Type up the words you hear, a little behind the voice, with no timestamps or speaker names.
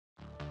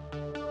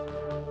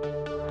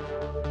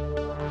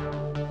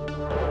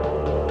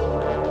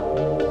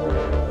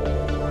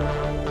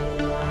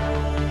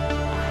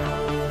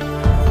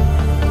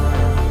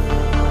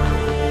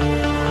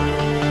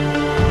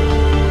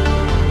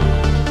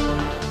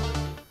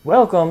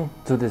Welcome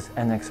to this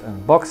Anaxs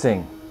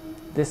unboxing.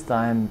 This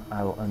time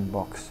I will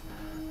unbox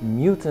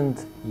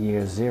Mutant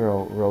Year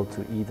Zero Road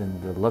to Eden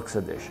Deluxe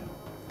Edition.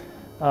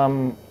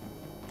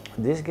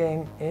 This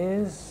game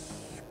is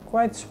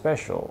quite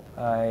special.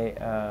 I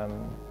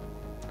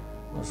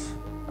was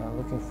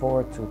looking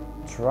forward to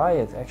try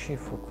it actually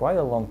for quite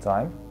a long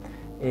time.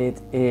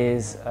 It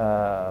is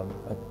a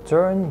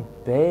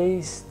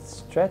turn-based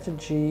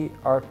strategy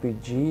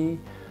RPG,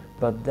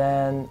 but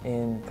then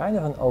in kind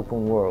of an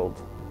open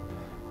world,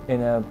 in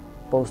a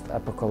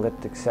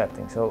post-apocalyptic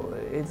setting. So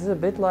it's a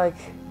bit like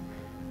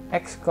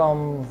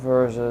XCOM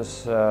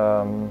versus,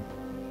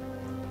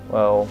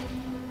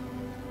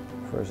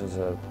 versus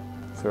a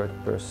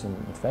third-person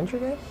adventure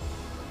game.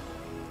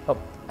 Oh,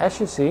 as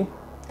you see,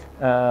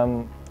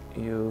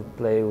 you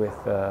play with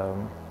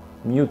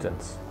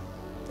mutants.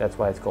 That's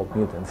why it's called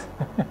Mutant.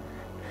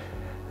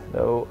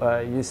 So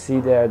you see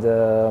there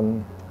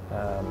the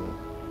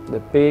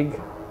pig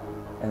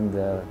and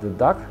the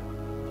duck,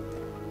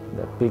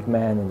 the pig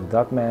man and the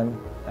duck man,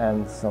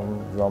 and some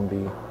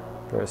zombie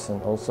person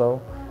also.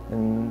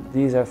 And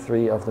these are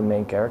three of the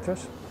main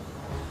characters.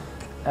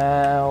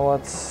 And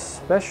what's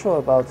special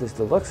about this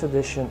deluxe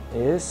edition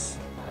is,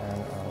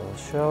 and I will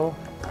show,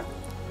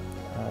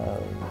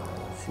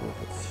 let's see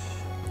if it's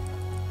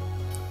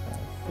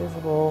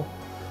visible,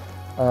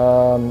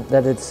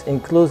 that it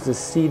includes the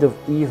Seed of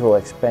Evil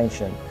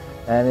expansion.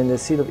 And in the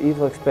Seed of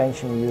Evil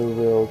expansion you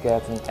will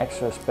get an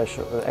extra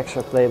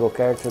playable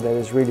character that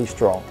is really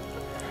strong.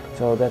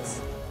 So that's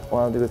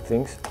one of the good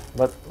things.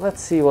 But let's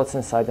see what's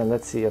inside, and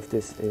let's see if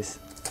this is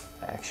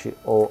actually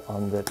all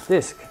on the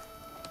disc.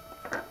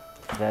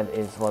 That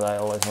is what I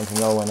always want to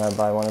know when I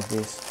buy one of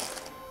these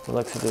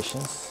deluxe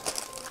editions.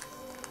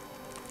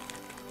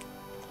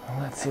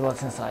 Let's see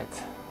what's inside.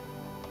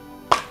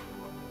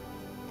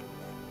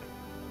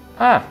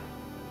 Ah!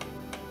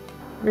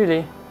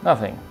 Really?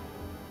 Nothing.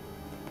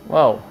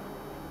 Well,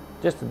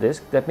 just a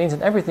disc. That means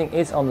that everything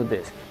is on the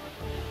disc.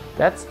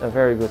 That's a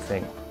very good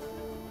thing.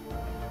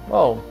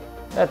 Well,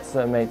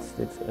 that makes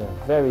it a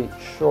very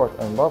short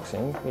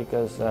unboxing,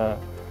 because I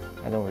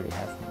don't really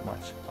have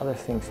much other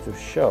things to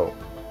show.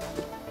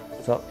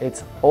 So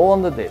it's all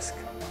on the disc.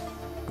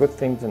 Good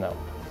thing to know.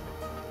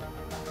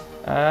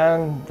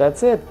 And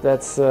that's it.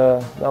 That's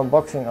the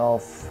unboxing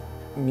of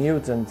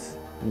Mutant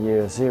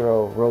Year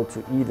Zero Road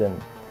to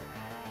Eden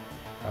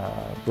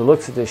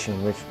Deluxe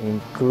Edition, which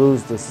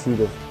includes the Seed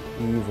of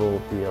Evil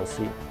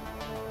DLC.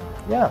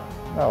 Yeah,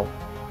 well,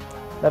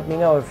 let me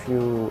know if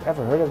you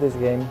ever heard of this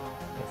game,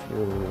 if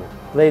you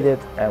played it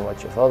and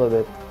what you thought of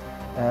it,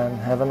 and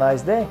have a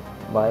nice day.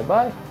 Bye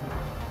bye.